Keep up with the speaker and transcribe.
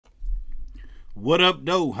What up,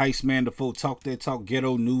 though? Heist Man the Foe. Talk that talk,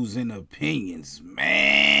 ghetto news and opinions.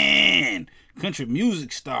 Man, country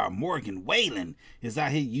music star Morgan Wallen is out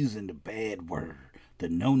here using the bad word, the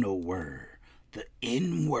no-no word, the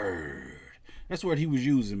N-word. That's what he was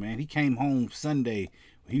using, man. He came home Sunday.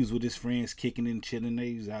 He was with his friends, kicking and chilling.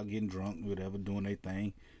 They was out getting drunk, whatever, doing their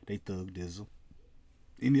thing. They thug dizzle.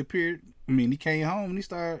 And he came home and he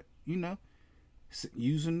started,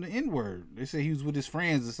 using the N-word. They said he was with his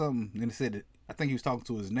friends or something. And they said that, I think he was talking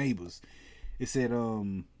to his neighbors. It said,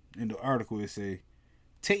 in the article, it said,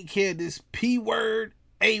 take care of this P-word,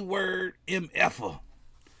 A-word, M-F-er.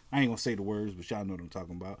 I ain't gonna say the words, but y'all know what I'm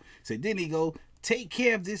talking about. Said, then he go, take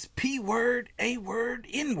care of this P-word, A-word,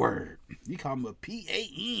 N-word. You call him a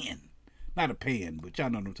P-A-N. Not a pan, but y'all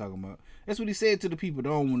know what I'm talking about. That's what he said to the people that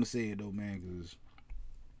don't want to say it, though, man, because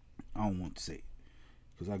I don't want to say it.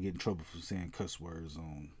 Because I get in trouble for saying cuss words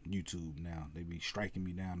on YouTube now. They be striking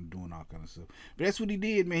me down and doing all kind of stuff. But that's what he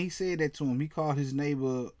did, man. He said that to him. He called his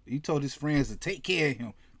neighbor. He told his friends to take care of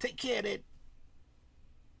him. Take care of that.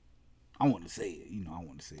 I want to say it. I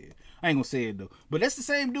want to say it. I ain't going to say it, though. But that's the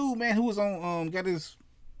same dude, man, who was on, got his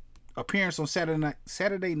appearance on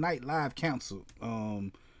Saturday Night Live canceled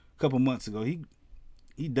a couple months ago. He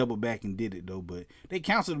doubled back and did it, though. But they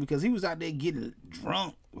canceled it because he was out there getting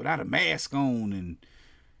drunk without a mask on and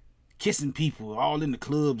kissing people all in the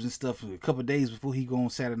clubs and stuff a couple days before he go on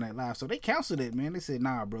Saturday Night Live. So they canceled it, man. They said,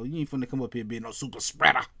 nah, bro, you ain't finna come up here being no super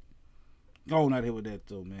spreader. Go on out here with that,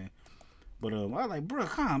 though, man. But I was like, bro,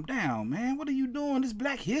 calm down, man. What are you doing? This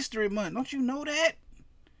Black History Month. Don't you know that?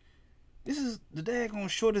 This is the daggone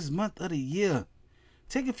shortest month of the year.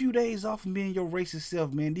 Take a few days off from being your racist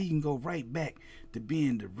self, man. Then you can go right back to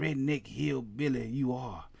being the redneck hillbilly you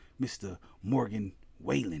are, Mr. Morgan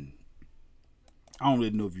Wallen. I don't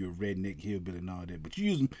really know if you're a redneck hillbilly and all that, but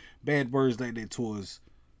you using bad words like that towards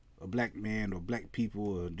a black man or black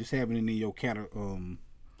people, or just having it in your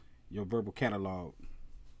verbal catalog.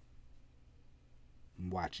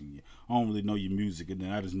 I'm watching you. I don't really know your music, and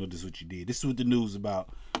then I just know this is what you did. This is what the news about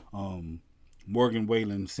Morgan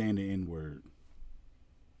Wallen saying the N-word.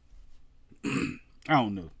 I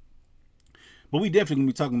don't know. But we definitely gonna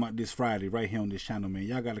be talking about this Friday right here on this channel, man.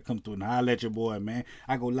 Y'all gotta come through and holler at your boy, man.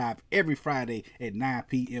 I go live every Friday at 9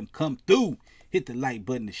 p.m. Come through. Hit the like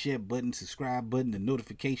button, the share button, subscribe button, the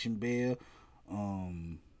notification bell. All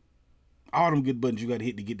them good buttons you gotta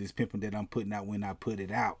hit to get this pimping that I'm putting out when I put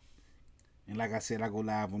it out. And like I said, I go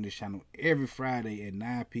live on this channel every Friday at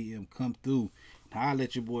 9 p.m. Come through. Holler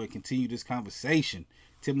at your boy. Continue this conversation.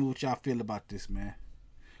 Tell me what y'all feel about this, man.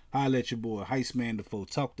 Holla at your boy, Heist Man the Foe.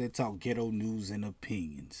 Talk that talk, ghetto news and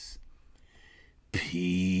opinions. Peace.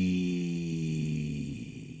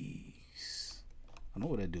 I know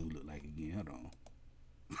what that dude look like again. Hold on.